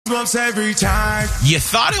goosebumps every time. You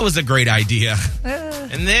thought it was a great idea.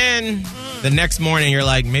 And then the next morning, you're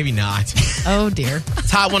like, maybe not. Oh, dear.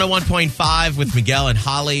 It's Hot 101.5 with Miguel and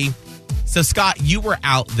Holly. So, Scott, you were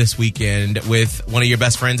out this weekend with one of your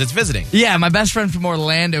best friends that's visiting. Yeah, my best friend from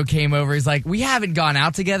Orlando came over. He's like, we haven't gone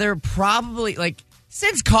out together probably,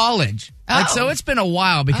 since college. So it's been a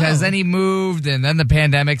while because then he moved and then the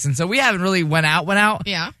pandemics. And so we haven't really went out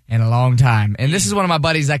in a long time. And this is one of my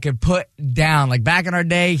buddies that could put down. Like, back in our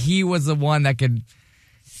day, he was the one that could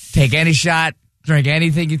take any shot, drink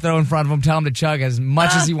anything you throw in front of him, tell him to chug as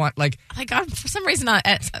much as you want. For some reason,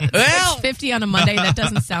 at 50 on a Monday, that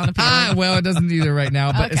doesn't sound appealing. Well, it doesn't either right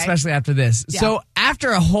now, but especially after this. Yeah. So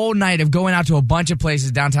after a whole night of going out to a bunch of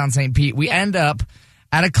places downtown St. Pete, we end up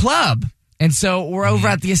at a club. And so we're over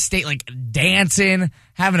at the estate, dancing,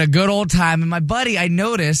 having a good old time. And my buddy, I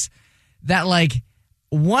noticed that,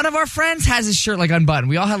 one of our friends has his shirt, unbuttoned.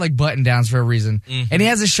 We all had, button downs for a reason. Mm-hmm. And he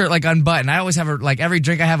has his shirt, unbuttoned. I always have, every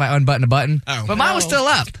drink I have, I unbutton a button. Oh. But mine was still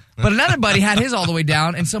up. But another buddy had his all the way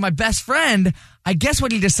down. And so my best friend, I guess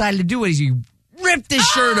what he decided to do is he ripped his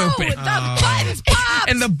shirt open. The buttons popped.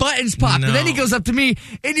 And the buttons popped. No. And then he goes up to me,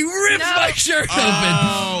 and he rips my shirt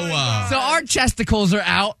open. So our chesticles are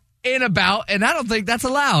out. In about, and I don't think that's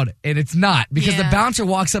allowed. And it's not, because the bouncer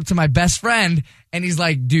walks up to my best friend, and he's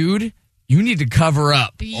like, dude, you need to cover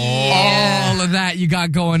up all of that you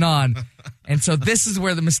got going on. And so this is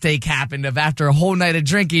where the mistake happened of after a whole night of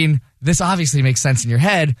drinking, this obviously makes sense in your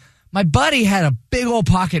head. My buddy had a big old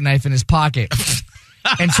pocket knife in his pocket.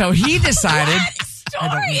 And so he decided... What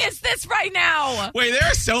story is this right now? Wait, there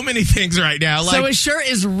are so many things right now. So his shirt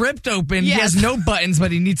is ripped open. Yes. He has no buttons,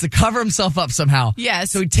 but he needs to cover himself up somehow. Yes.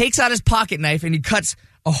 So he takes out his pocket knife and he cuts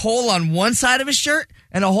a hole on one side of his shirt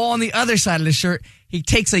and a hole on the other side of the shirt. He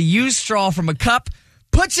takes a used straw from a cup,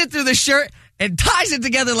 puts it through the shirt, and ties it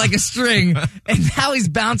together like a string. And now he's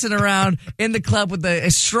bouncing around in the club with a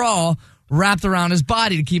straw wrapped around his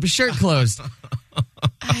body to keep his shirt closed.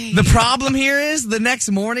 The problem here is the next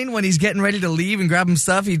morning when he's getting ready to leave and grab him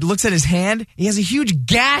stuff, he looks at his hand. He has a huge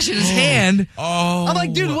gash in his hand. Oh. I'm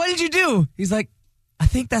like, dude, what did you do? He's like, I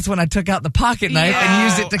think that's when I took out the pocket knife and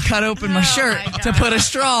used it to cut open my shirt to put a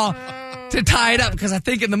straw to tie it up. Because I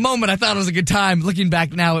think in the moment I thought it was a good time. Looking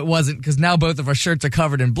back now, it wasn't, because now both of our shirts are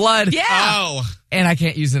covered in blood. Yeah. Oh. And I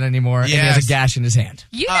can't use it anymore. Yes. And he has a gash in his hand.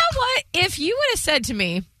 You know what? If you would have said to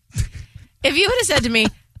me,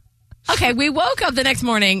 okay, we woke up the next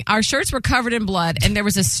morning, our shirts were covered in blood, and there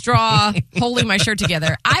was a straw holding my shirt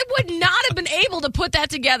together, I would not have been able to put that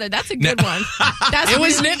together. That's a good one. It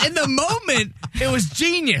was in the moment, it was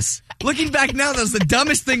genius. Looking back now, that was the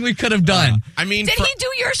dumbest thing we could have done. Did he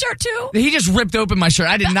do your shirt too? He just ripped open my shirt.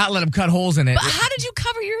 I did not let him cut holes in it. But how did you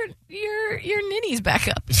cover your ninnies back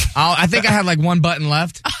up? I think I had one button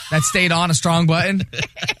left that stayed on, a strong button.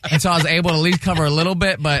 And so I was able to at least cover a little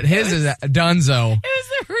bit, but his is a donezo. It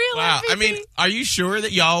was a real Wow. MVP. I mean, are you sure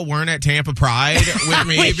that y'all weren't at Tampa Pride with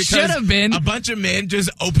me? We because should have been. A bunch of men just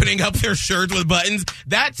opening up their shirts with buttons.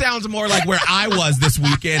 That sounds more like where I was this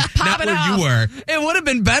weekend, not where you were. It would have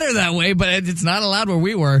been better that way, but it's not allowed where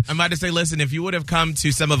we were. I'm about to say, listen, if you would have come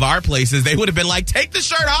to some of our places, they would have been like, take the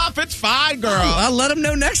shirt off. It's fine, girl. I'll let them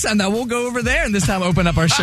know next time that we'll go over there and this time open up our shirt.